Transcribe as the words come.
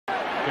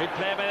Good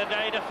play by the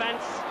Derry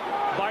defence.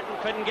 Barton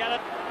couldn't get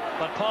it,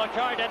 but Paul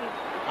Carr didn't.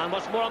 And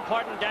what's more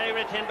important, Derry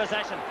retained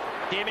possession.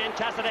 Damian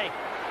Cassidy.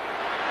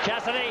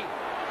 Cassidy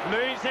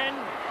moves in.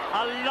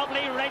 A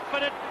lovely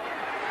right-footed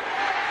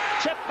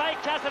chip by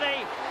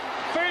Cassidy.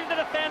 Fooled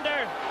the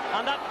defender.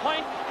 And that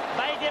point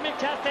by Damian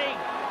Cassidy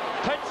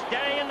puts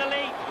Derry in the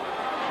lead.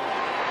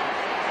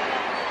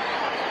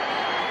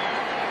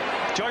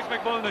 George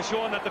McMullen has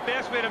shown that the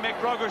best way to make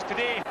progress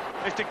today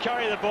is to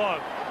carry the ball.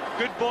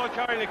 Good ball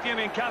carry like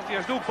Damian Cassidy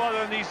has no bother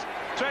in these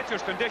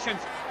treacherous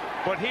conditions,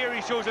 but here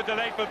he shows a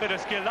delightful bit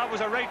of skill. That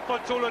was a right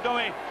foot solo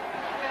dummy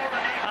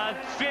and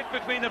straight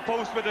between the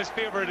posts with his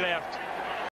favourite left.